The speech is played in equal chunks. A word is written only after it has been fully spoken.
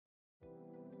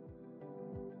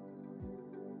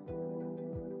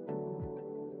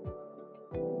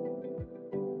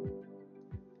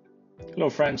Hello,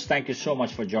 friends. Thank you so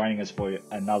much for joining us for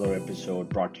another episode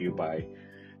brought to you by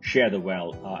Share the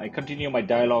Well. I continue my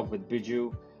dialogue with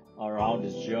Biju around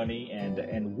his journey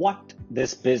and what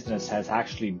this business has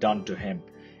actually done to him.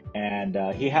 And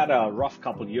he had a rough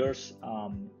couple years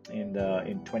in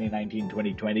 2019,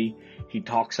 2020. He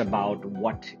talks about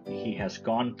what he has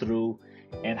gone through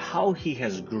and how he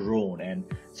has grown. And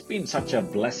it's been such a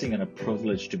blessing and a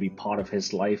privilege to be part of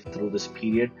his life through this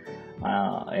period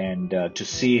and to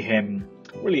see him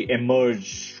really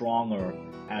emerge stronger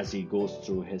as he goes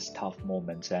through his tough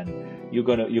moments. And you're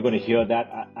gonna hear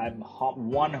that. I'm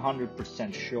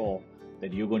 100% sure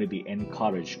that you're going to be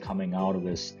encouraged coming out of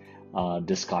this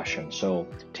discussion. So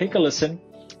take a listen,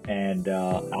 and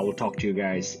I will talk to you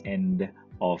guys end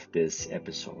of this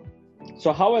episode.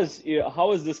 So how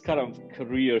has this kind of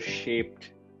career shaped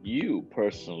you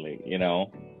personally? You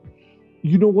know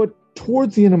what?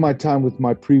 Towards the end of my time with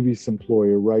my previous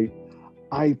employer, right,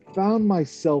 I found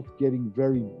myself getting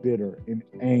very bitter and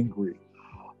angry.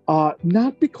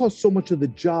 Not because so much of the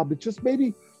job, it's just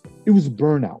maybe it was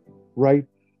burnout, right?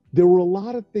 There were a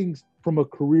lot of things from a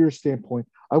career standpoint.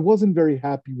 I wasn't very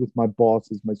happy with my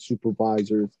bosses, my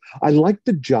supervisors. I liked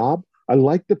the job. I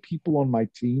liked the people on my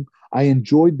team. I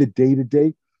enjoyed the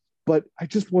day-to-day, but I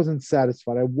just wasn't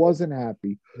satisfied. I wasn't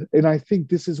happy. And I think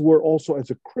this is where also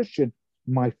as a Christian,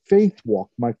 my faith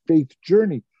walk, my faith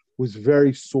journey was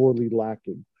very sorely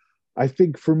lacking. I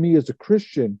think for me as a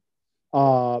Christian,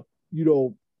 looking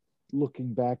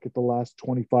back at the last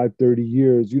 25, 30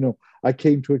 years, I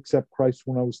came to accept Christ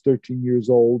when I was 13 years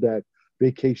old at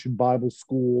Vacation Bible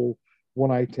School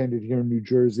when I attended here in New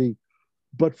Jersey.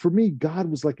 But for me, God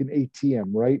was like an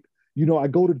ATM, right? I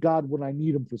go to God when I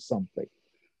need him for something.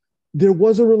 There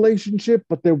was a relationship,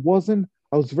 but there wasn't.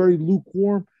 I was very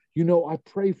lukewarm. I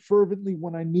pray fervently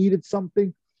when I needed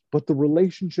something, but the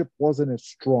relationship wasn't as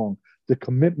strong. The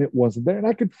commitment wasn't there. And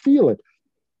I could feel it.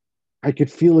 I could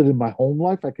feel it in my home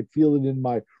life. I could feel it in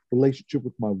my relationship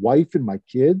with my wife and my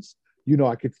kids.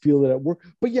 I could feel it at work.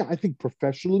 But yeah, I think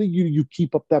professionally, you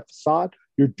keep up that facade.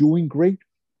 You're doing great,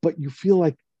 but you feel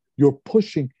like you're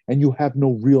pushing and you have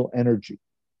no real energy.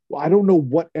 Well, I don't know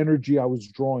what energy I was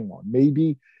drawing on.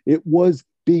 Maybe it was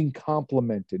being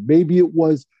complimented. Maybe it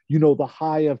was, the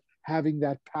high of having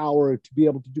that power to be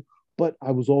able to do. But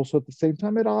I was also at the same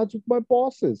time at odds with my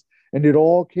bosses. And it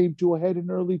all came to a head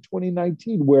in early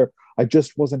 2019 where I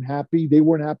just wasn't happy. They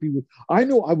weren't happy with, I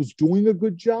know I was doing a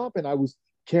good job and I was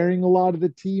carrying a lot of the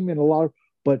team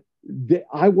but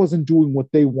I wasn't doing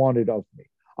what they wanted of me.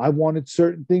 I wanted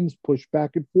certain things pushed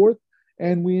back and forth,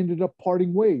 and we ended up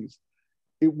parting ways.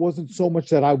 It wasn't so much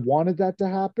that I wanted that to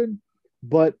happen,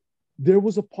 but there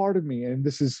was a part of me, and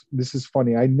this is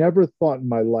funny. I never thought in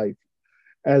my life,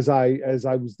 as I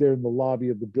was there in the lobby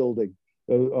of the building,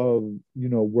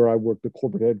 where I worked, the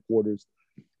corporate headquarters,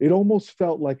 it almost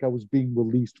felt like I was being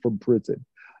released from prison.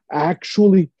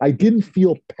 Actually, I didn't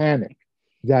feel panic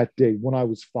that day when I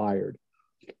was fired,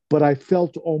 but I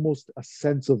felt almost a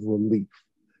sense of relief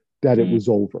that it was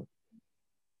over.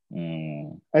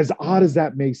 As odd as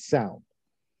that may sound.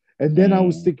 And then I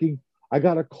was thinking, I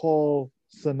got to call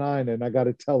Sanina and I got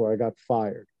to tell her I got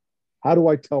fired. How do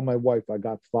I tell my wife I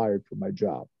got fired from my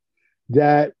job?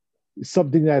 That is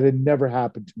something that had never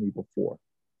happened to me before.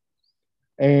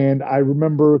 And I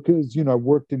remember because, I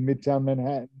worked in Midtown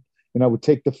Manhattan and I would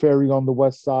take the ferry on the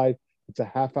west side. It's a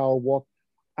half-hour walk.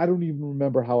 I don't even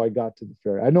remember how I got to the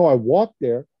ferry. I know I walked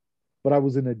there, but I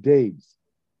was in a daze.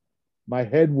 My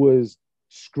head was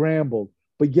scrambled,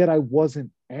 but yet I wasn't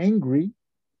angry.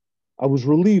 I was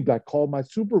relieved. I called my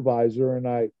supervisor and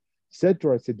I said to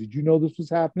her, I said, did you know this was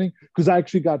happening? Because I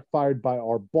actually got fired by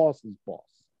our boss's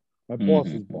boss, my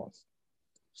boss's boss.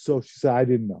 So she said, I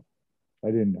didn't know.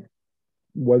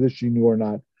 Whether she knew or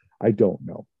not, I don't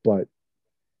know. But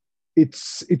it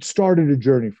started a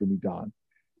journey for me, Don.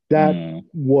 That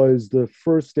was the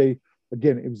first day.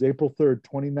 Again, it was April 3rd,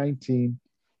 2019.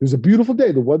 It was a beautiful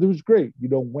day. The weather was great.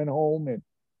 Went home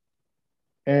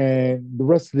and the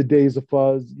rest of the day is a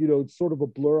fuzz. It's sort of a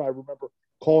blur. I remember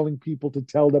calling people to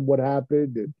tell them what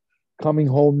happened and coming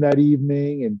home that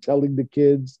evening and telling the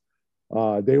kids.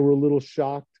 They were a little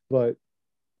shocked, but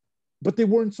they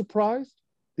weren't surprised.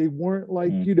 They weren't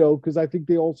like, because I think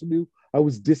they also knew I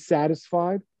was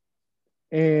dissatisfied.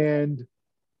 And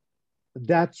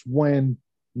that's when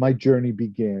my journey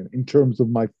began in terms of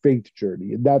my faith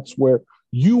journey. And that's where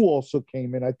you also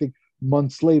came in, I think,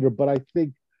 months later. But I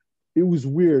think it was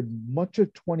weird. Much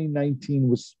of 2019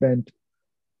 was spent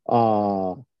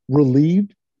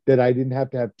relieved that I didn't have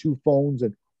to have two phones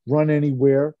and run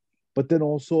anywhere. But then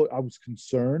also I was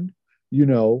concerned,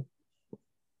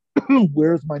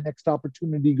 where's my next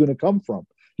opportunity going to come from?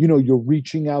 you're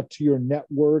reaching out to your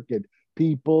network and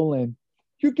people, and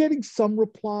you're getting some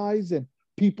replies, and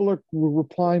people are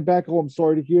replying back, oh, I'm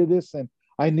sorry to hear this. And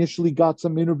I initially got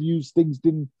some interviews, things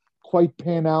didn't quite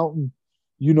pan out. And,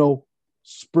 you know,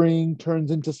 spring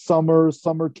turns into summer,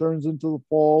 summer turns into the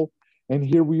fall. And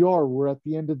here we are, we're at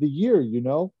the end of the year.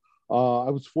 I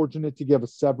was fortunate to get a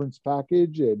severance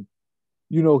package, and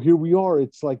here we are.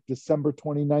 It's like December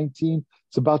 2019.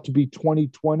 It's about to be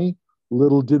 2020.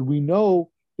 Little did we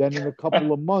know that in a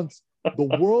couple of months, the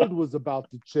world was about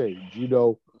to change.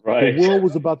 The Right. world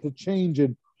was about to change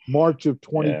in March of Yeah.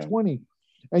 2020.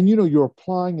 And, you're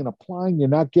applying and applying, you're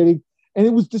not getting, and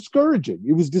it was discouraging.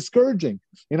 It was discouraging.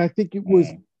 And I think it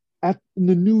was Mm. in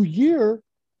the new year,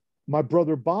 my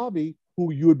brother Bobby,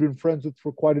 who you had been friends with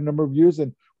for quite a number of years,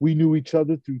 and we knew each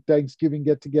other through Thanksgiving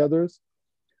get togethers,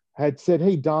 had said,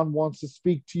 "Hey, Don wants to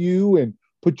speak to you and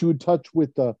put you in touch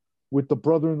with the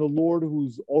brother in the Lord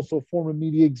who's also a former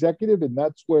media executive." And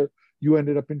that's where you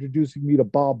ended up introducing me to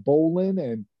Bob Bolin,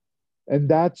 and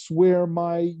that's where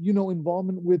my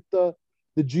involvement with the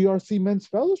GRC Men's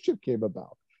Fellowship came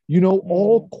about.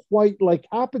 All Mm. quite like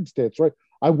happenstance, right?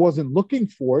 I wasn't looking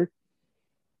for it,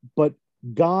 but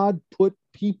God put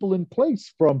people in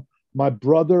place, from my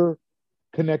brother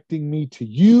connecting me to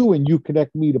you, and you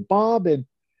connect me to Bob, and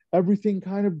everything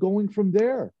kind of going from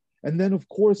there. And then, of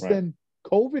course, Right. then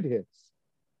COVID hits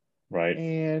Right.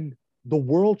 and the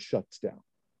world shuts down.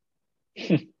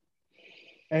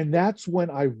 And that's when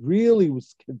I really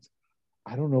was,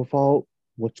 I don't know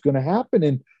what's going to happen.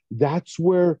 And that's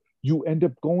where you end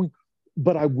up going.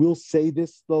 But I will say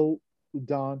this, though,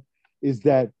 Don, is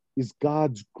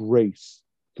God's grace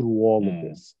through all of Mm.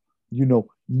 this.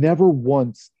 Never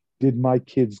once did my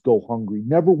kids go hungry.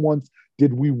 Never once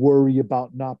did we worry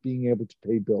about not being able to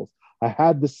pay bills. I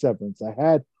had the severance, I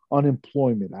had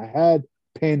unemployment, I had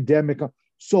pandemic.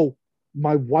 So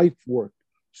my wife worked.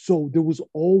 So there was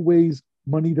always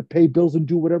money to pay bills and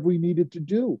do whatever we needed to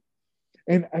do.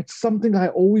 And it's something I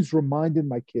always reminded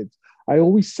my kids. I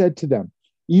always said to them,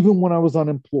 even when I was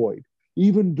unemployed,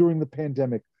 even during the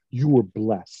pandemic, you were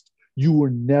blessed. You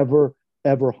were never,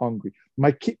 ever hungry.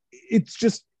 My kid,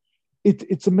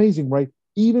 it's amazing, right?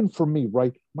 Even for me,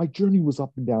 right? My journey was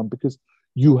up and down because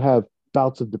you have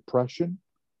bouts of depression,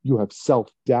 you have self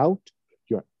doubt,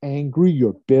 you're angry,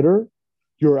 you're bitter,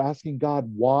 you're asking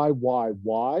God, why?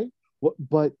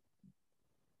 But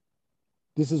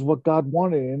this is what God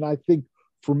wanted. And I think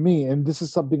for me, and this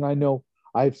is something I know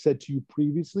I've said to you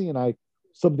previously, and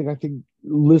something I think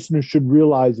listeners should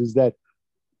realize is that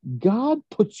God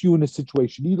puts you in a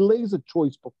situation. He lays a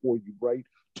choice before you, right?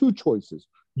 Two choices.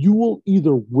 You will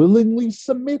either willingly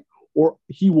submit, or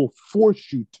he will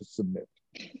force you to submit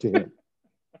to him.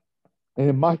 And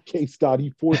in my case, Don,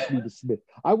 he forced me to submit.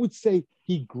 I would say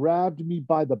he grabbed me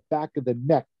by the back of the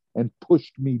neck and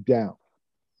pushed me down.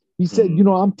 He said,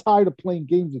 Mm. I'm tired of playing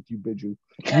games with you, Biju.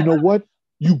 You know what?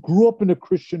 You grew up in a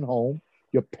Christian home.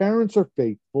 Your parents are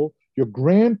faithful. Your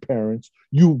grandparents,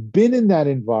 you've been in that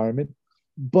environment,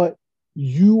 but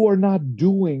you are not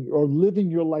doing or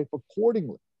living your life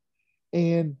accordingly.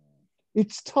 And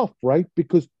it's tough, right?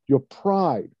 Because your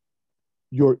pride,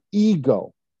 your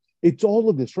ego, it's all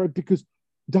of this, right? Because,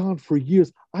 Don, for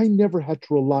years, I never had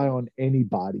to rely on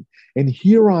anybody. And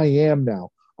here I am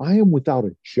now. I am without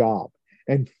a job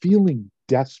and feeling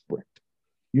desperate.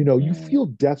 You Mm. feel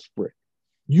desperate.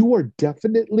 You are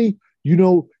definitely,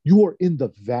 you are in the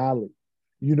valley,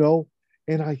 you know?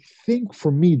 And I think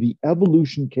for me, the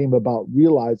evolution came about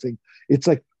realizing it's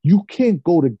like you can't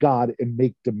go to God and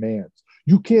make demands.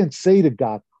 You can't say to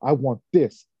God, I want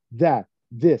this, that,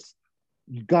 this.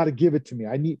 You got to give it to me.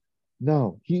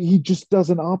 No, he just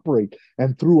doesn't operate.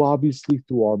 And obviously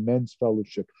through our men's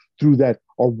fellowship, through our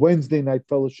Wednesday night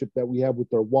fellowship that we have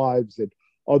with our wives and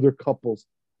other couples,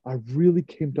 I really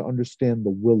came to understand the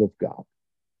will of God,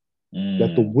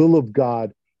 that the Mm. will of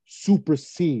God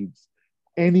supersedes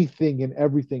anything and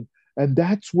everything. And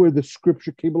that's where the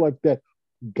scripture came like that,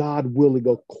 God willing,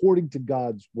 according to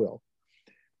God's will.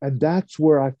 And that's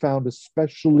where I found,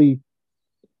 especially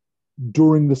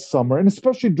during the summer, and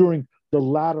especially during the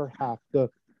latter half, the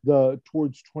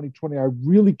towards 2020, I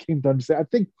really came to understand. I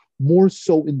think more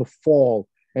so in the fall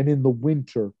and in the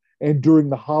winter and during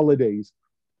the holidays,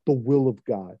 the will of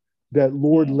God. That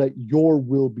Lord, Mm. let your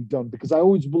will be done. Because I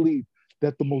always believe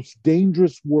that the most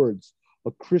dangerous words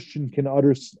a Christian can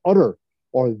utter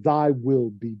are thy will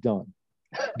be done.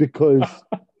 Because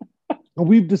and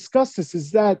we've discussed this,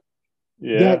 is that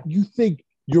Yeah. you think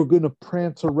you're going to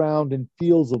prance around in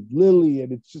fields of lily,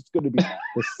 and it's just going to be,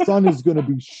 the sun is going to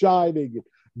be shining,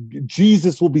 and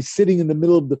Jesus will be sitting in the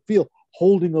middle of the field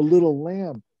holding a little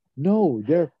lamb. No,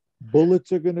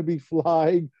 Bullets are going to be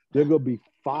flying. There are going to be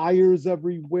fires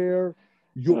everywhere.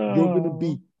 You're going to Oh.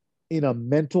 be in a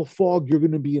mental fog. You're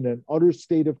going to be in an utter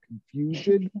state of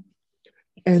confusion.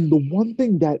 And the one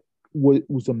thing that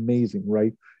was amazing,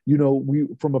 right? You know, we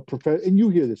from a profession, and you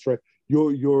hear this, right?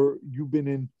 You've been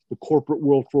in the corporate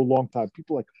world for a long time.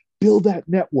 People are like build that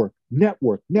network,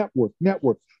 network, network,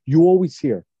 network. You always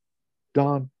hear,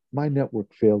 Don, my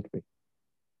network failed me.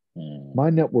 Mm. My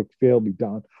network failed me,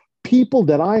 Don. People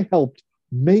that I helped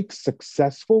make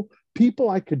successful, people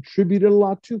I contributed a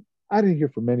lot to, I didn't hear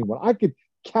from anyone. I could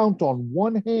count on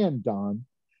one hand, Don,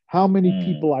 how many Mm.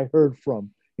 people I heard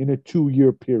from in a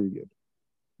 2-year period.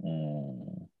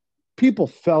 Mm. People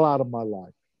fell out of my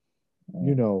life,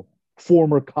 you Mm. know,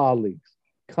 former colleagues,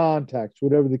 contacts,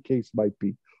 whatever the case might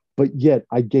be. But yet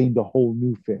I gained a whole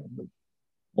new family,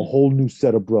 a Mm. whole new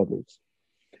set of brothers.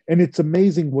 And it's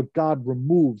amazing what God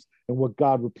removes and what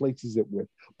God replaces it with.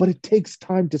 But it takes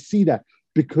time to see that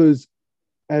because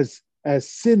as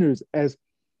sinners, as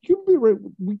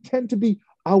human, we tend to be,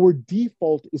 our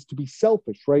default is to be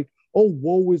selfish, right? Oh,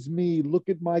 woe is me. Look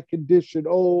at my condition.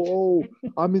 Oh,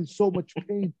 I'm in so much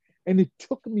pain. And it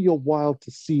took me a while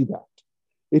to see that.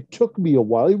 It took me a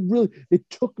while. It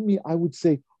took me, I would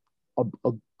say,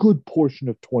 a good portion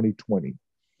of 2020.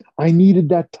 I needed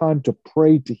that time to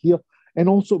pray, to heal. And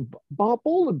also, Bob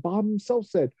Boland, Bob himself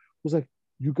said, was like,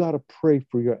 you got to pray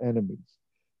for your enemies.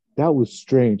 That was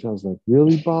strange. I was like,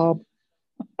 really, Bob?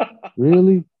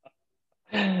 Really?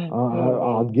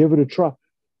 I'll Oh. give it a try.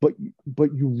 But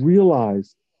you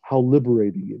realize how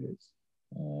liberating it is.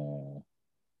 Mm.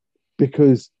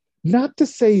 Because not to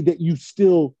say that you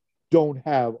still don't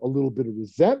have a little bit of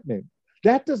resentment.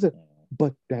 That doesn't,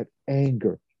 but that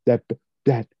anger, that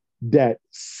that that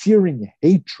searing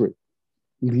hatred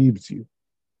leaves you.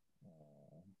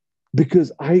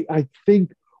 Because I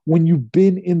think when you've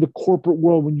been in the corporate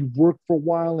world, when you've worked for a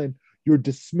while and you're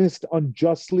dismissed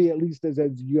unjustly, at least as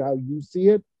you how you see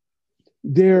it,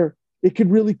 there it can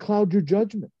really cloud your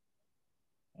judgment.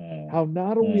 Mm. How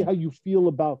not only Mm. how you feel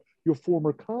about your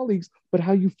former colleagues, but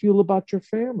how you feel about your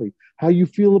family, how you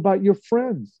feel about your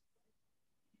friends.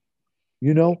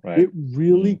 You know, Right. it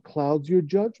really Mm. clouds your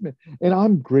judgment. And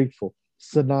I'm grateful.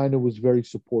 Sanina was very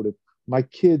supportive. My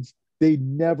kids, they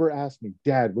never asked me,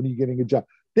 Dad, when are you getting a job?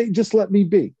 They just let me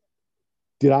be.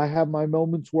 Did I have my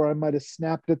moments where I might have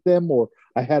snapped at them or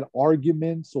I had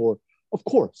arguments? Or, of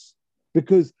course,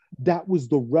 because that was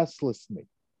the restless me.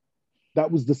 That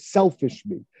was the selfish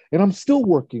me. And I'm still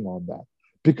working on that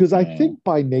because I Mm. think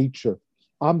by nature,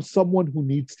 I'm someone who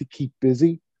needs to keep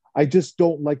busy. I just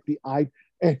don't like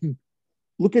and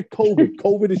look at COVID.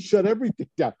 COVID has shut everything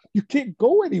down. You can't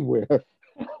go anywhere.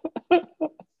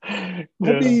 I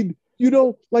Yeah. mean,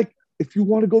 like if you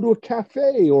want to go to a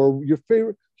cafe or your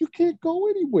favorite, you can't go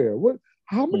anywhere.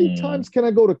 How many Mm. times can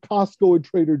I go to Costco and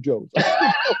Trader Joe's?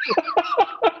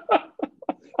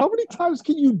 How many times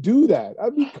can you do that? I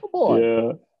mean, come on.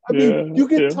 Yeah. I mean, Yeah. you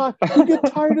get Yeah. tired. You get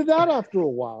tired of that after a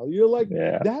while. You're like,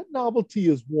 Yeah. that novelty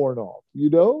is worn off.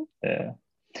 Yeah.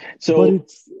 But So it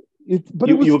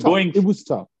you was were tough. going. It was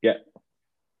tough. Yeah.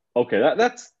 Okay.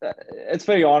 That's it's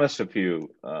very honest of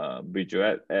you,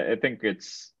 Biju. I think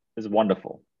it's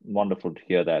wonderful. Wonderful to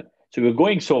hear that. So you're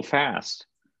going so fast.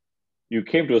 You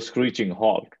came to a screeching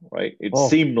halt, right? It Oh,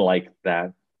 seemed like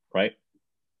that, right?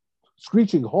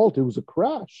 screeching halt. It was a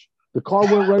crash. The car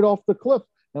went right off the cliff,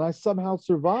 and I somehow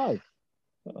survived.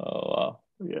 Oh, wow.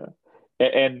 Yeah.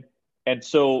 And and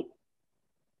so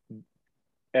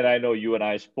and I know you and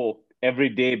I spoke. Every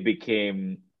day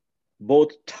became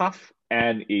both tough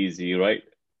and easy, right?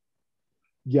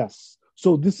 Yes.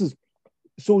 So in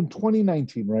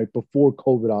 2019, right before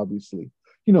COVID, obviously,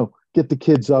 get the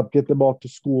kids up, get them off to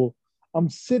school. I'm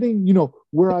sitting,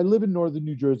 where I live in northern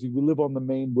New Jersey. We live on the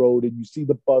main road, and you see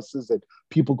the buses and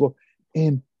people go.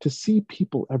 And to see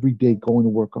people every day going to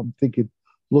work, I'm thinking,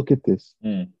 look at this.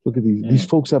 Mm. Look at these. These Mm.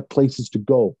 folks have places to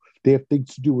go. They have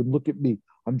things to do. And look at me.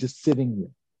 I'm just sitting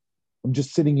here. I'm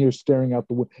just sitting here staring out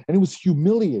the window. And it was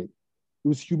humiliating. It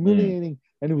was Mm. humiliating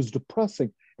and it was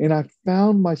depressing. And I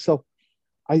found myself,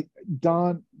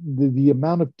 Don, the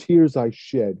amount of tears I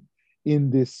shed in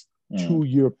this Mm.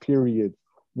 2-year period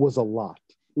was a lot.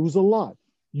 It was a lot.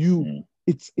 You, Mm.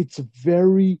 it's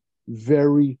very,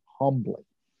 very humbling.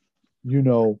 You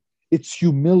know, it's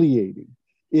humiliating.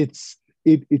 It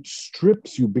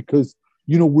strips you because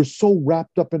we're so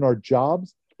wrapped up in our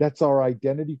jobs. That's our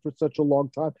identity for such a long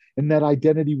time, and that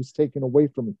identity was taken away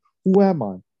from me. Who am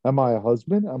I? Am I a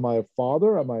husband? Am I a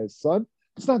father? Am I a son?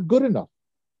 It's not good enough.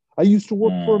 I used to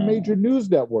work for a major Mm. news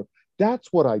network.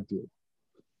 That's what I did.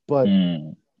 But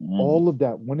Mm. Mm. all of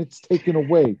that, when it's taken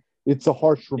away, it's a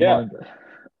harsh Yeah. reminder.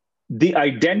 The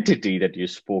identity that you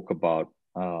spoke about,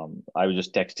 I was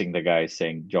just texting the guy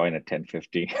saying join at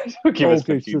 10:50. So give us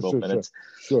Okay, 15 sure, more sure, sure, minutes.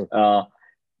 sure. Uh,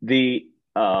 the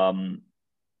um,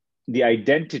 the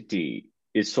identity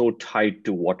is so tied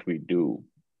to what we do,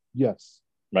 Yes.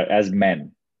 right? As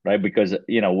men, right? Because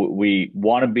we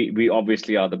want to be. We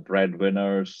obviously are the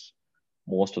breadwinners,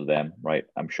 most of them, right?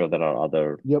 I'm sure there are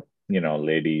other Yep.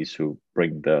 ladies who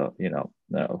bring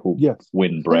who Yes.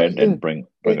 win And bread and bring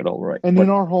and it over, right? and in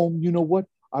But our home, you know what?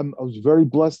 I was very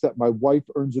blessed that my wife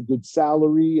earns a good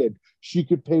salary and she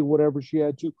could pay whatever she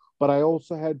had to. But I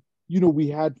also had, we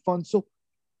had fun. So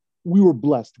we were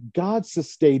blessed. God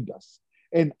sustained us.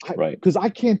 And right. because I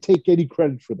can't take any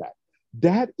credit for that.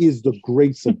 That is the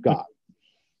grace of God.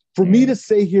 For me to Mm.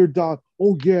 say here, Don,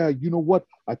 oh yeah, you know what?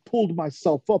 I pulled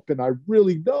myself up and I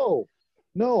really know.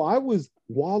 No, I was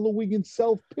wallowing in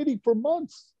self-pity for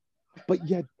months, but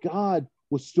yet God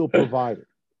was still providing,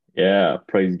 Yeah,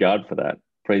 praise God for that.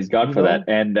 Praise God you for that.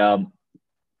 know? And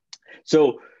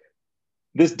so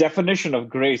this definition of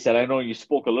grace, that I know you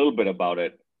spoke a little bit about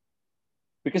it,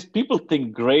 because people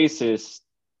think grace is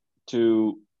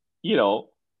to, you know,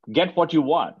 get what you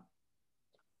want,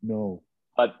 No,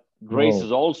 but grace no.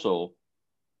 is also,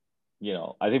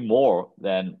 I think more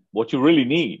than what you really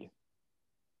need.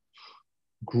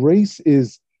 Grace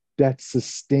is that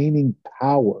sustaining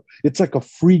power. It's like a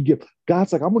free gift.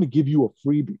 God's like, I'm going to give you a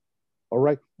freebie. All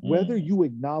right. Whether Mm, you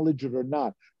acknowledge it or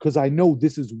not, because I know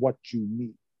this is what you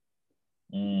need.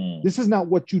 mm. This is not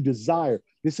what you desire.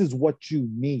 This is what you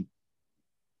need.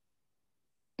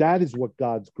 That is what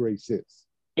God's grace is.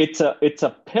 It's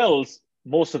a pills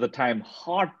most of the time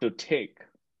hard to take,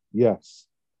 Yes.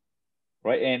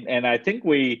 right? And I think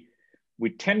we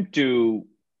tend to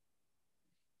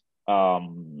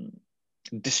um,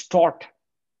 distort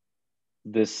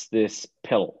this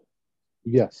pill.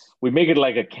 Yes. We make it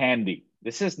like a candy.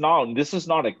 This is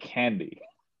not a candy.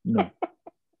 No.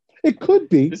 It could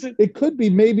be. This is It could be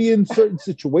maybe in certain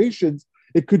situations,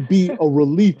 it could be a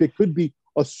relief. It could be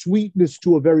a sweetness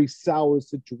to a very sour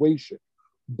situation.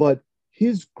 But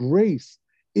his grace,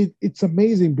 it's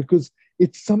amazing because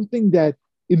it's something that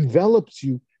envelops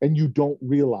you and you don't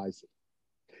realize it.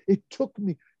 It took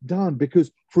me, Don,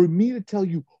 because for me to tell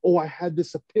you, oh, I had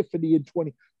this epiphany in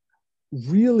 20,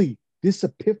 really, this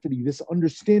epiphany, this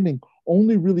understanding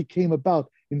only really came about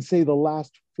in, say, the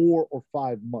last 4 or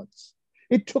 5 months.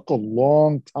 It took a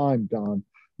long time, Don,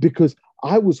 because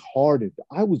I was hardened,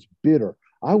 I was bitter,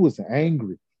 I was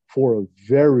angry for a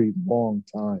very long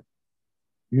time.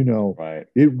 You know, right,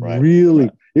 it right, really,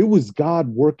 right. it was God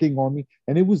working on me,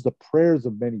 and it was the prayers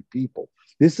of many people.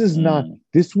 This is not, Mm,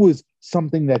 this was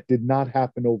something that did not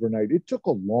happen overnight. It took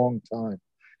a long time.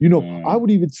 I mm,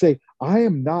 would even say I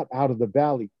am not out of the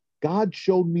valley. God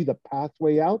showed me the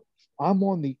pathway out. I'm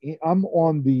on the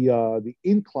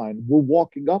incline. We're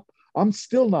walking up. I'm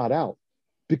still not out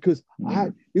because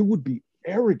mm, it would be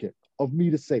arrogant of me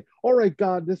to say, all right,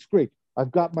 God, that's great.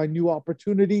 I've got my new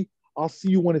opportunity. I'll see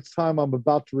you when it's time. I'm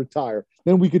about to retire.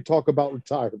 Then we could talk about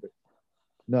retirement.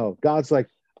 No, God's like,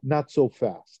 not so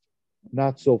fast,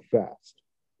 not so fast.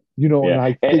 And yeah.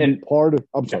 I And, think and part of,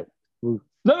 I'm okay. sorry. No,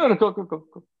 No,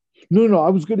 go. no, I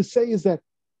was going to say is that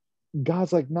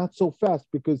God's like, not so fast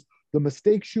because the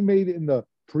mistakes you made in the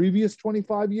previous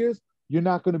 25 years, you're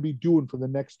not going to be doing for the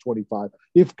next 25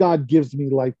 if God gives me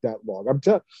life that long.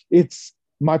 It's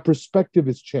my perspective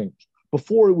has changed.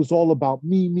 Before it was all about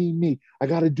me, me, me. I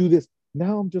got to do this.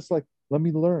 Now I'm just like, let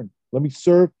me learn, let me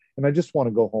serve, and I just want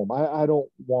to go home. I don't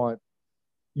want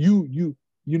you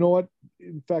know what?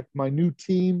 In fact, my new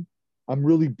team, I'm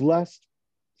really blessed.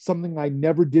 Something I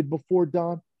never did before,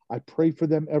 Don. I pray for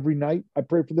them every night. I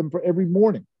pray for them for every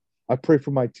morning. I pray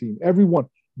for my team, everyone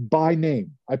by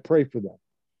name. I pray for them.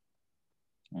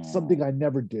 Something Mm, I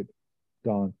never did,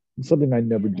 Don. Something I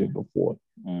never did mm, before.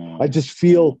 I mm, just mm,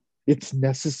 feel it's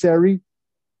necessary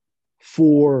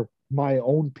for my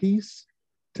own peace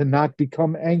to not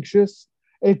become anxious.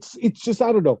 It's just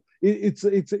I don't know. It's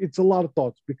a lot of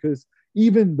thoughts because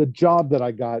even the job that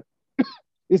I got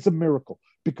is a miracle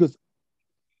because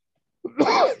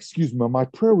excuse me, my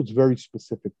prayer was very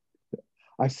specific.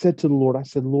 I said to the Lord, I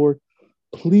said, Lord,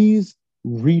 please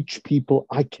reach people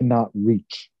I cannot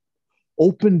reach.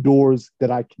 Open doors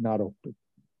that I cannot open.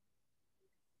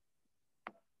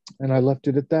 And I left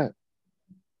it at that.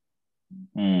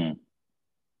 mm.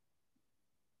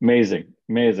 Amazing,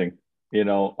 amazing. You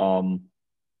know, um,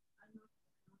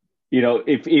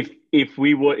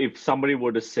 if somebody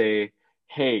were to say,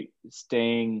 "Hey,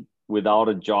 staying without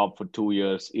a job for 2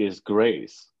 years is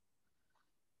grace,"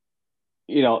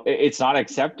 it's not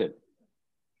accepted.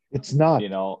 It's not. You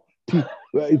know,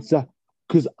 It's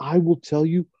because I will tell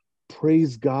you,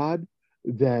 praise God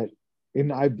that,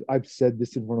 and I've said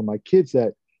this in front of my kids,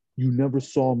 that you never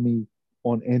saw me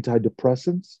on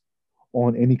antidepressants,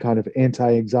 on any kind of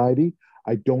anti-anxiety.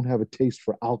 I don't have a taste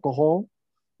for alcohol.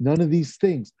 None of these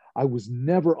things. I was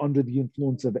never under the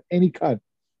influence of any kind.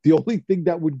 The only thing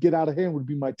that would get out of hand would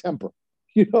be my temper,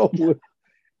 you know,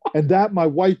 and that my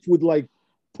wife would like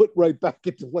put right back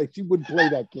into play. She wouldn't play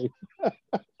that game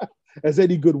as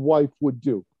any good wife would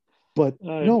do. But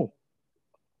no,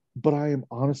 but I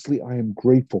am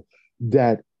grateful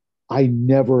that I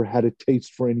never had a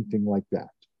taste for anything like that,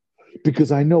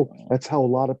 because I know that's how a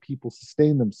lot of people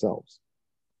sustain themselves.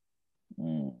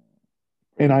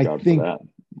 And I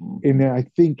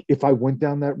think, if I went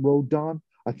down that road, Don,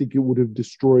 I think it would have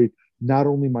destroyed not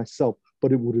only myself,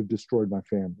 but it would have destroyed my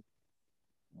family.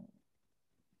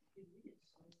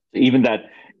 Even that,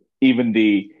 even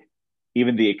the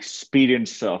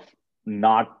experience of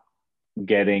not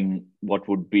getting what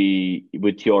would be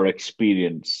with your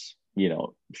experience,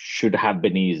 should have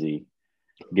been easy,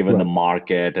 given the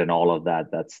market and all of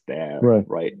that that's there,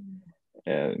 right?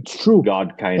 It's true.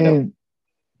 God kind of,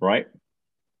 right?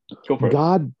 Go for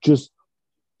God just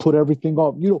put everything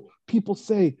off. People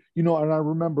say, and I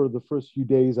remember the first few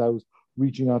days I was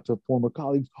reaching out to former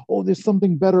colleagues, oh, there's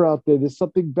something better out there. There's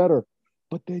something better.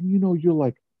 But then, you're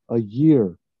like a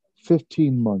year,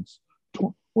 15 months.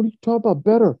 What are you talking about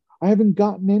better? I haven't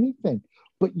gotten anything.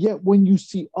 But yet when you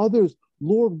see others,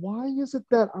 Lord, why is it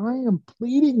that I am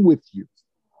pleading with you?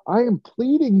 I am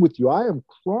pleading with you. I am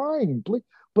crying.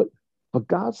 But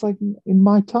God's like, in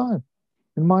my time.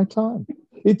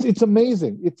 It's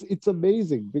amazing. It's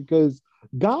amazing because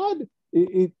God,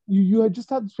 you just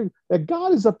have to figure that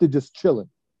God is up to just chilling.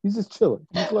 He's just chilling.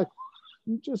 He's like,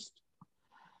 you just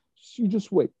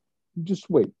wait. You just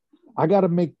wait. I got to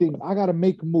make things. I got to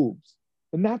make moves.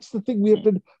 And that's the thing we have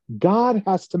to, God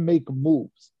has to make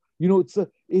moves. It's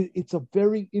a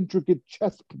very intricate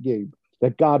chess game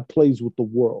that God plays with the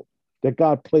world, that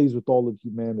God plays with all of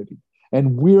humanity.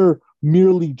 And we're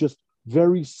merely just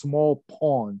very small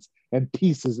pawns and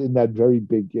pieces in that very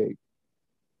big game.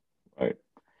 Right.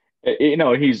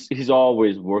 He's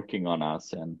always working on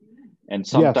us, and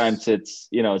sometimes it's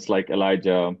like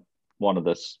Elijah, one of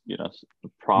the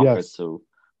prophets who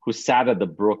sat at the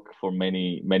brook for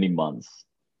many, many months.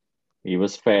 He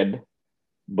was fed,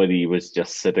 but he was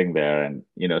just sitting there. And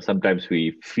sometimes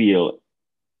we feel,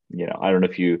 I don't know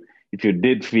if you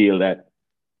did feel that,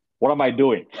 what am I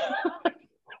doing?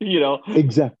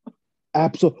 Exactly.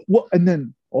 Absolutely. Well, and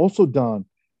then also, Don,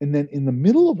 and then in the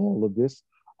middle of all of this,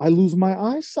 I lose my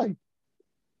eyesight.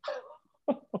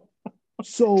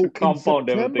 So in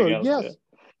September,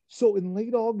 so in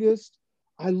late August,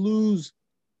 I lose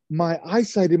my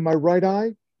eyesight in my right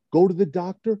eye, go to the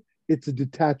doctor, it's a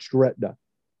detached retina.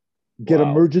 Get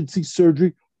emergency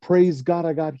surgery. Praise God,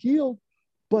 I got healed.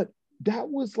 But that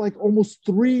was like almost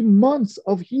 3 months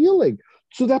of healing.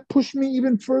 So that pushed me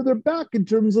even further back in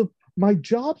terms of my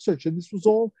job search. And this was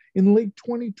all in late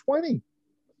 2020.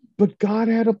 But God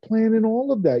had a plan in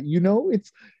all of that.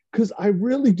 It's because I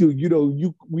really do.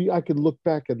 I could look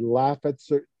back and laugh at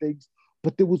certain things,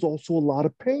 but there was also a lot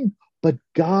of pain. But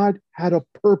God had a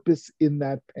purpose in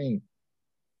that pain.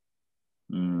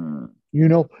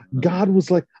 God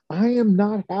was like, I am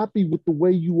not happy with the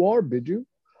way you are, Biju.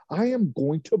 I am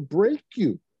going to break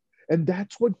you. And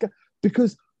that's what God,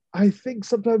 because I think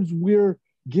sometimes we're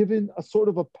given a sort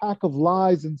of a pack of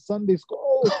lies in Sunday school.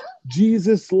 Oh,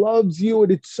 Jesus loves you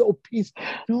and it's so peaceful.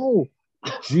 No,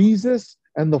 Jesus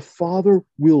and the Father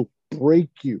will break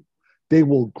you. They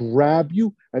will grab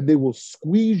you and they will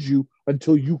squeeze you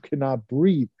until you cannot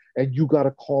breathe, and you got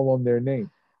to call on their name.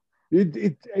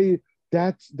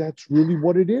 That's really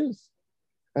what it is.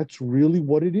 That's really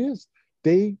what it is.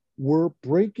 They were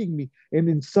breaking me. And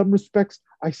in some respects,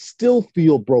 I still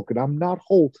feel broken. I'm not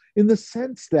whole in the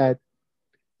sense that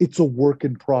it's a work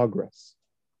in progress.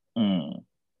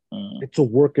 It's a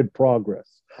work in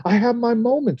progress. I have my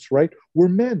moments, right? We're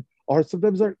men.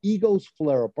 Sometimes our egos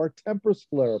flare up, our tempers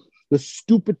flare up. The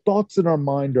stupid thoughts in our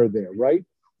mind are there, right?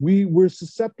 We're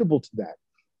susceptible to that.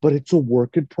 But it's a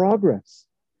work in progress.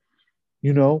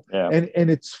 And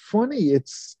it's funny.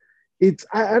 It's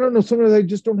I don't know. Sometimes I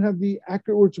just don't have the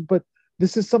accurate words, but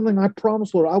this is something I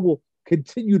promise, Lord, I will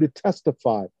continue to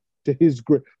testify to His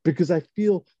grace, because I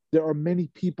feel there are many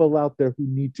people out there who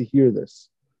need to hear this,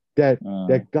 that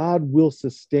God will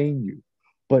sustain you,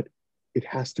 but it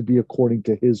has to be according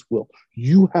to His will.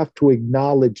 You have to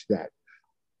acknowledge that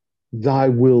Thy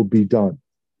will be done.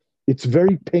 It's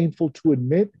very painful to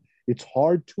admit. It's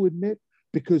hard to admit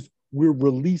because we're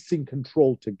releasing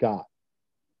control to God.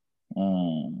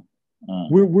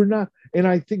 We're not, and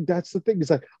I think that's the thing. Is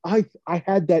like I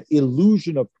had that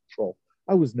illusion of control.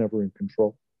 I was never in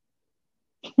control.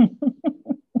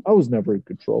 I was never in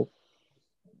control.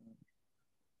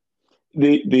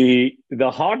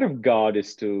 The heart of God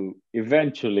is to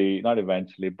eventually, not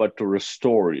eventually, but to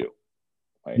restore you,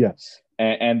 right? Yes,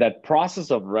 And that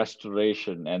process of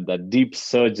restoration and that deep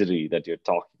surgery that you're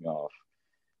talking of,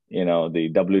 the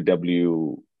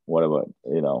WW whatever,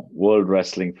 World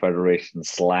Wrestling Federation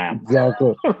slam,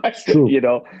 exactly. right? It's true.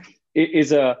 It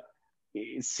is a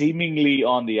seemingly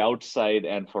on the outside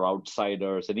and for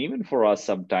outsiders and even for us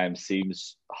sometimes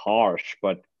seems harsh,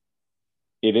 but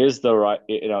it is the right,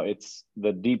 it's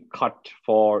the deep cut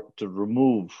for to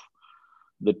remove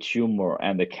the tumor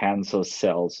and the cancer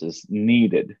cells is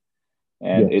needed.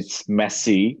 And Yes, it's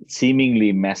messy,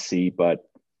 seemingly messy, but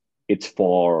it's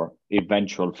for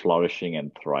eventual flourishing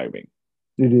and thriving.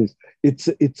 it is.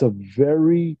 It's a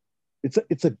very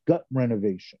it's a gut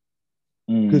renovation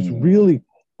because Mm, really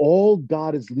all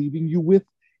God is leaving you with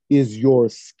is your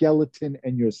skeleton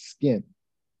and your skin,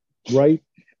 right?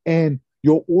 And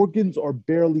your organs are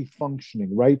barely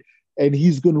functioning, right? And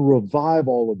he's going to revive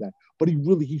all of that. But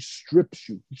he strips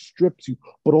you. He strips you.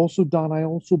 But also, Don, I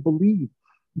also believe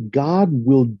God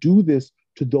will do this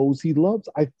to those he loves.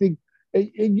 I think,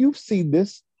 and you've seen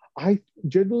this. I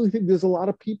generally think there's a lot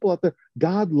of people out there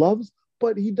God loves,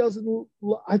 but he doesn't.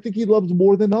 I think he loves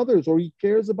more than others, or he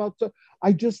cares about.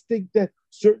 I just think that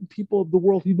certain people of the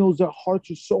world, he knows their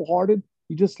hearts are so hardened.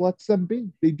 He just lets them be.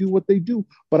 They do what they do.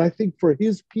 But I think for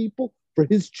his people, for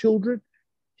his children,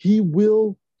 he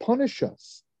will punish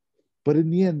us. But in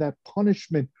the end, that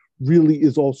punishment really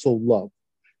is also love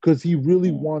because he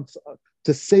really mm. wants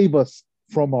to save us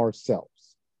from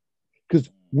ourselves because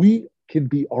we can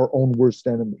be our own worst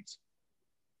enemies.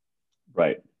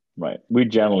 Right, right. We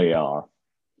generally are.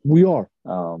 We are.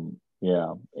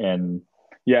 Yeah, and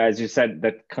yeah, as you said,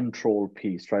 that control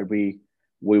piece, right?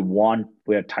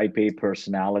 We're type A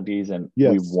personalities, and we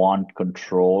Yes. want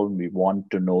control. We want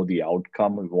to know the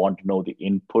outcome. We want to know the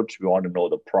inputs. We want to know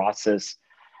the process.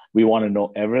 We want to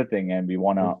know everything, and we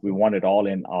want it all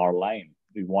in our line.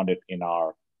 We want it in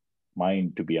our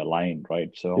mind to be aligned,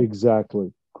 right? So,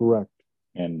 Exactly. Correct.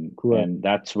 Correct. and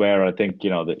that's where I think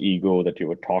the ego that you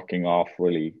were talking of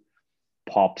really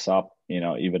pops up,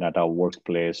 even at our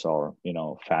workplace or,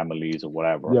 families or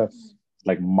whatever. Yes. It's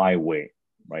like my way,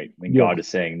 right? When Yes. God is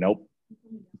saying, nope,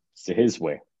 it's his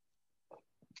way.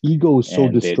 Ego is so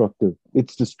And it, destructive.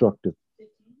 It's destructive.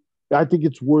 I think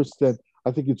it's worse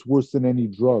than any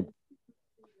drug.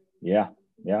 yeah,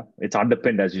 yeah. It's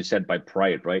underpinned, as you said, by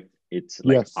pride, right? It's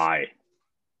like Yes.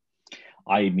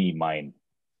 me, mine,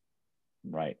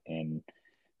 right? And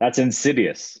that's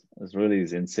insidious. It really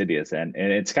is insidious. And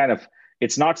it's kind of,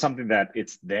 it's not something that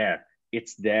it's there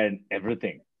in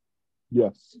everything.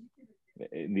 Yes.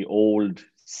 In the old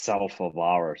self of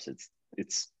ours,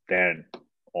 it's there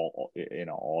all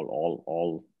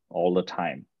the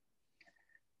time.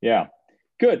 Yeah,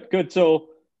 good. So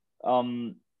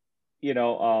um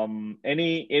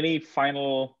any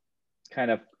final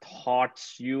kind of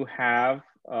thoughts you have?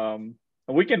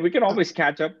 We can always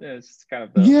catch up. It's kind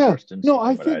of the Yeah. first No,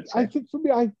 installment, I'd I say. think for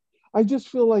me, I just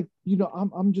feel like,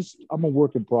 I'm a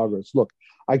work in progress. Look,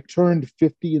 I turned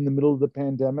 50 in the middle of the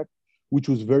pandemic, which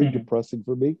was very Hmm. depressing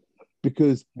for me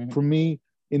because Hmm. for me,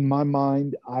 in my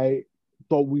mind, I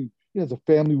thought as a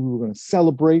family, we were going to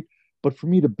celebrate. But for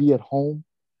me to be at home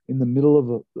in the middle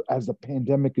of as the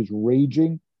pandemic is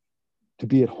raging, to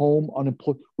be at home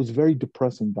unemployed was very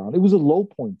depressing, Don. It was a low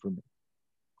point for me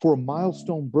for a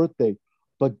milestone birthday.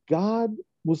 But God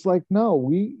was like, no,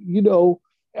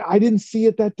 I didn't see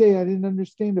it that day. I didn't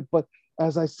understand it. But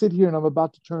as I sit here and I'm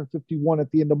about to turn 51 at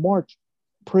the end of March,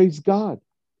 praise God.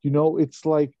 It's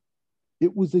like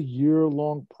it was a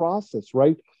year-long process,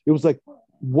 right? It was like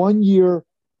 1 year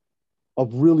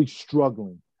of really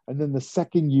struggling. And then the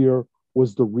second year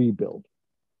was the rebuild.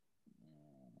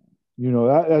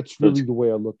 That's So really it's the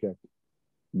way I look at it.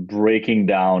 breaking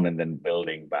down and then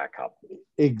building back up.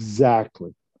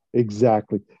 Exactly.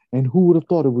 Exactly. And who would have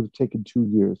thought it would have taken 2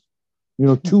 years?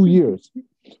 2 years.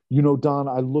 Don,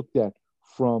 I looked at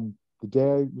from the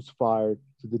day I was fired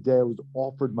to the day I was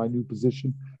offered my new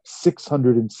position,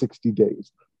 660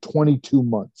 days, 22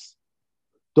 months.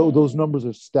 Though those numbers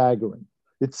are staggering.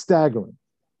 It's staggering.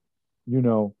 You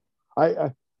know, I,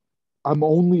 I I'm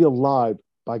only alive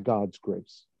by God's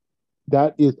grace.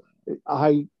 That is,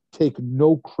 I take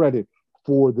no credit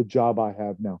for the job I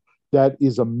have now. That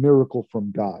is a miracle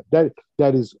from God. That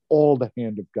is all the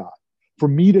hand of God. For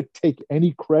me to take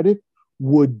any credit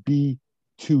would be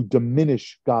to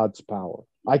diminish God's power.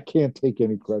 I can't take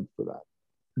any credit for that.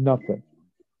 Nothing.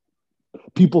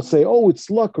 People say, "Oh, it's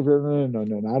luck."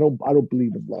 No. I don't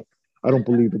believe in luck. I don't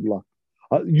believe in luck.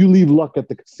 You leave luck at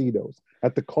the casinos,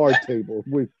 at the card table,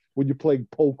 when you're playing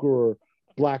poker or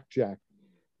blackjack.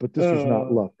 But this was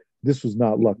not luck. This was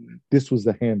not luck. This was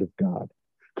the hand of God.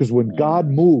 Because when God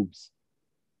moves,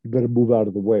 you better move out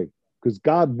of the way. Because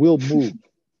God will move.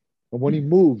 And when he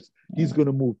moves, he's going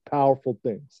to move powerful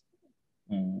things.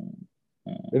 And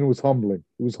it was humbling.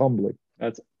 It was humbling.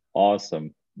 That's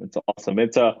awesome. It's awesome.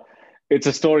 It's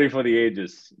a story for the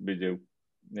ages, Biju.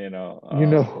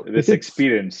 This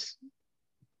experience.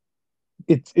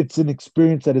 It's an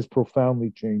experience that has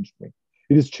profoundly changed me.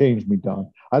 It has changed me,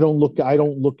 Don. I don't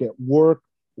look at work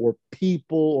or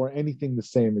people or anything the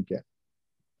same again.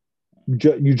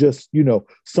 You just,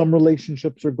 some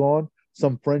relationships are gone,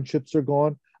 some friendships are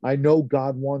gone. I know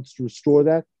God wants to restore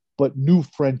that, but new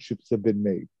friendships have been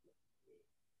made.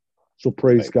 So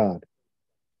praise God.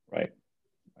 Right.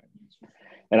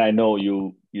 And I know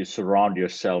you surround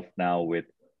yourself now with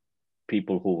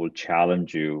people who will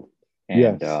challenge you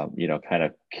and,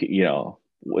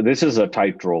 this is a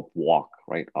tightrope walk,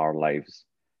 right? Our lives.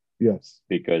 Yes.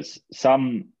 Because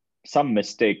some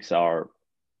mistakes are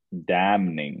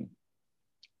damning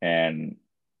and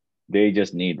they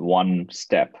just need one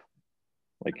step.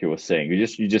 Like you were saying,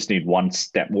 you just need one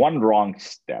step, one wrong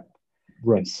step.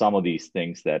 Right. In some of these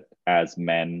things that as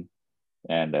men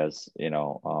and as,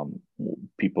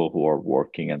 people who are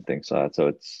working and things like that.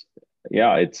 So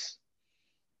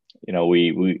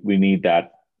we need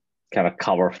that kind of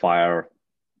cover fire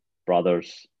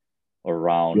brothers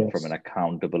around from an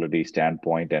accountability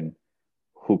standpoint and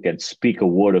who can speak a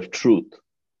word of truth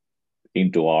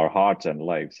into our hearts and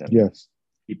lives and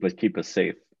keep us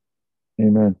safe.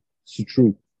 Amen. It's the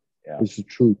truth. Yeah. It's the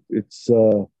truth.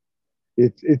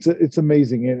 It's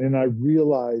amazing. And I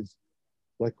realized,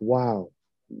 like, wow,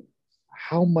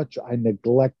 how much I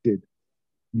neglected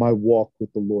my walk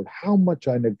with the Lord, how much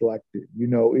I neglected.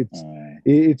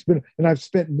 It's been, and I've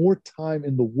spent more time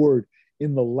in the Word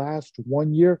in the last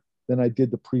 1 year than I did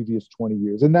the previous 20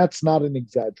 years. And that's not an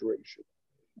exaggeration.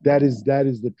 That is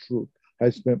the truth. I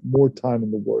spent more time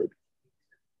in the Word.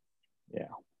 Yeah.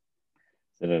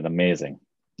 Isn't it amazing?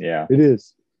 Yeah. It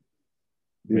is.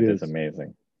 It is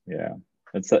amazing. Yeah.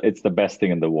 It's the best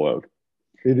thing in the world.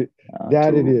 It is.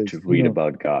 To read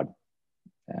about God.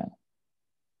 Yeah.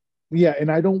 Yeah,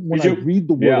 and I don't, when I read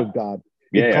the Word of God,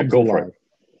 it comes alive.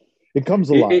 It comes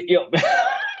alive.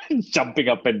 Jumping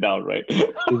up and down, right?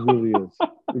 It really is.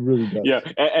 It really does. Yeah,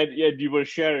 and you were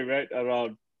sharing, right,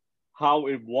 around how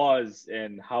it was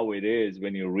and how it is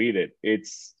when you read it.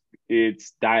 It's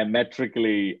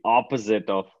diametrically opposite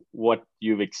of what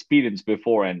you've experienced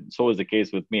before, and so is the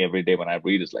case with me. Every day when I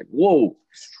read, it's like, whoa,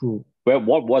 it's true.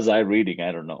 What was I reading?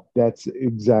 I don't know. That's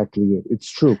exactly it. It's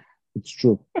true. It's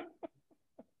true.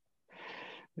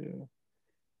 Yeah.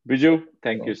 Biju,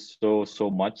 thank you so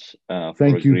much for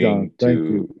Thank you, agreeing Don.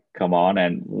 to come on,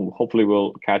 and hopefully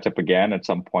we'll catch up again at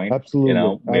some point.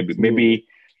 Absolutely. Maybe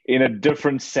in a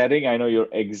different setting. I know you're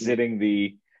exiting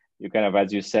you kind of,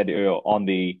 as you said, you're on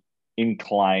the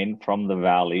incline from the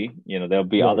valley. There'll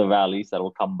be other valleys that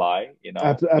will come by.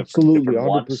 Absolutely,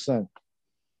 100%.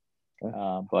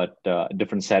 But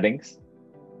different settings.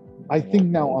 I think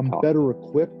now I'm better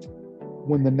equipped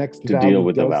when the next to deal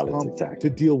with the valleys, to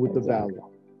deal with the valley,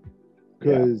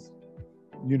 because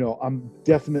I'm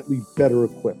definitely better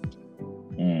equipped.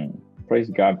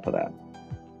 Praise God for that.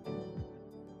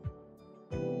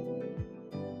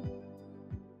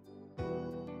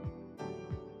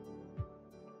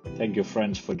 Thank you,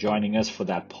 friends, for joining us for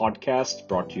that podcast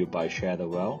brought to you by Share the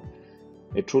Well.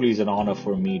 It truly is an honor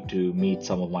for me to meet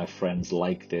some of my friends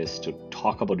like this, to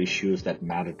talk about issues that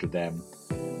matter to them,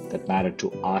 that matter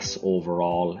to us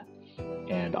overall.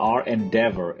 And our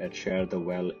endeavor at Share the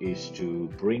Well is to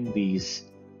bring these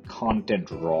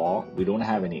content raw. We don't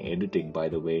have any editing, by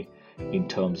the way, in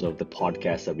terms of the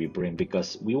podcast that we bring,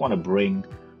 because we want to bring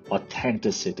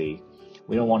authenticity.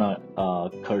 We don't want to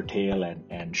curtail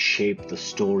and shape the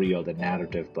story or the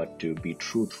narrative, but to be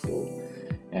truthful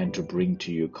and to bring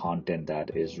to you content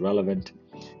that is relevant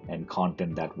and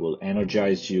content that will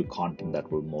energize you, content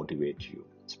that will motivate you.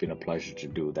 It's been a pleasure to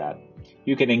do that.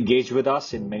 You can engage with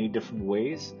us in many different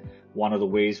ways. One of the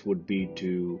ways would be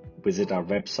to visit our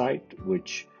website,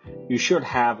 which you should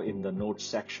have in the notes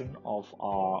section of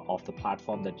the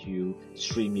platform that you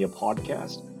stream your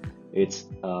podcast. It's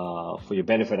for your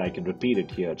benefit, I can repeat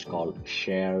it here. It's called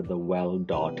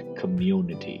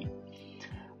sharethewell.community.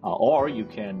 Or you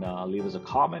can leave us a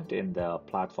comment in the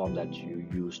platform that you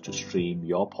use to stream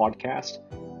your podcast,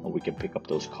 and we can pick up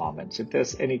those comments. If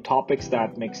there's any topics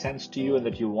that make sense to you and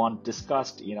that you want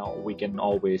discussed, we can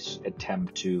always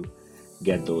attempt to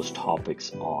get those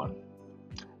topics on.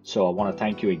 So I want to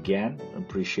thank you again.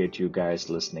 Appreciate you guys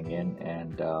listening in,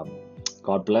 and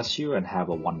God bless you and have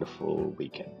a wonderful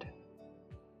weekend.